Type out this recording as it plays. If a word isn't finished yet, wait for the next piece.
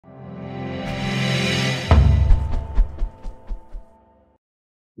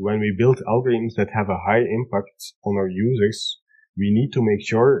when we build algorithms that have a high impact on our users, we need to make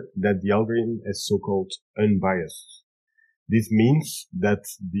sure that the algorithm is so-called unbiased. This means that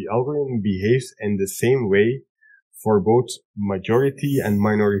the algorithm behaves in the same way for both majority and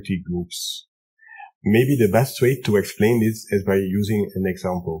minority groups. Maybe the best way to explain this is by using an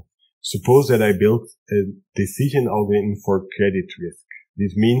example. Suppose that I built a decision algorithm for credit risk.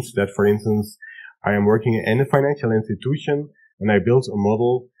 This means that, for instance, I am working in a financial institution and I built a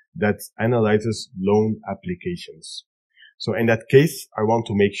model that analyzes loan applications. So in that case, I want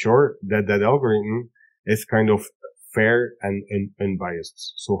to make sure that that algorithm is kind of fair and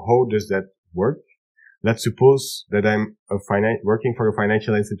unbiased. So how does that work? Let's suppose that I'm working for a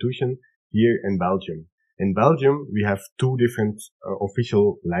financial institution here in Belgium. In Belgium, we have two different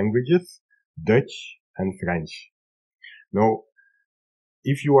official languages, Dutch and French. Now,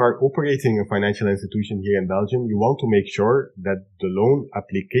 if you are operating a financial institution here in Belgium, you want to make sure that the loan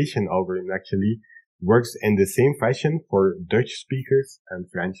application algorithm actually works in the same fashion for Dutch speakers and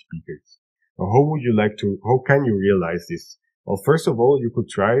French speakers. Now, how can you realize this? Well, first of all, you could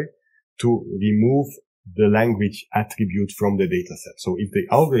try to remove the language attribute from the dataset. So if the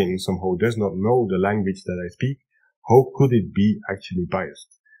algorithm somehow does not know the language that I speak, how could it be actually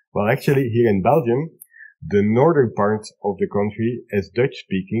biased? Well, actually, here in Belgium, the northern part of the country is Dutch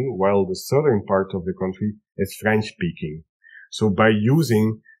speaking, while the southern part of the country is French speaking. So by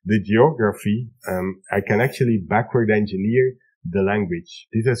using the geography, I can actually backward engineer the language.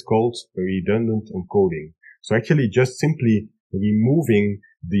 This is called redundant encoding. So actually just simply removing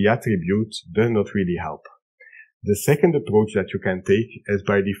the attribute does not really help. The second approach that you can take is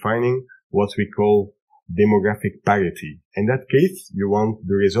by defining what we call demographic parity. In that case, you want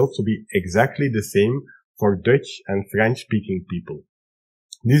the results to be exactly the same for Dutch and French-speaking people.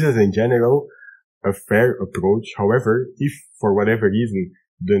 This is in general a fair approach. However, if for whatever reason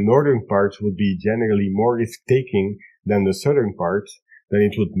the northern part would be generally more risk-taking than the southern part, then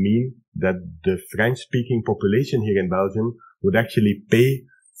it would mean that the French-speaking population here in Belgium would actually pay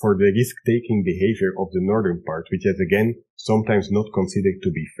for the risk-taking behavior of the northern part, which is again sometimes not considered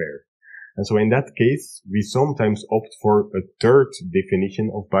to be fair. And so in that case, we sometimes opt for a third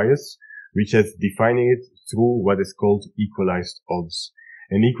definition of bias, which is defining it through what is called equalized odds.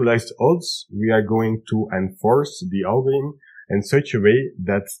 In equalized odds, we are going to enforce the algorithm in such a way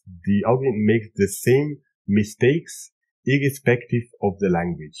that the algorithm makes the same mistakes irrespective of the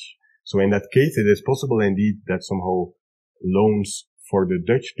language. So in that case, it is possible indeed that somehow loans for the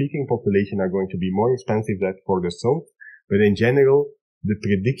Dutch-speaking population are going to be more expensive than for the South, but in general, the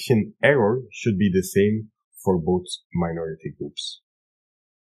prediction error should be the same for both minority groups.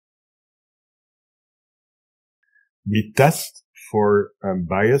 We test for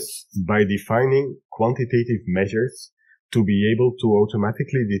bias by defining quantitative measures to be able to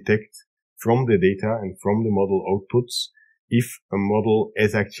automatically detect from the data and from the model outputs if a model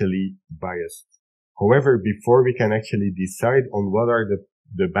is actually biased. However, before we can actually decide on what are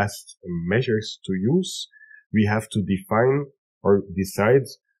the best measures to use, we have to define or decide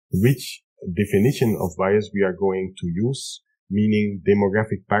which definition of bias we are going to use, meaning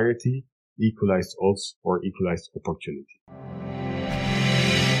demographic parity, equalized odds, or equalized opportunity.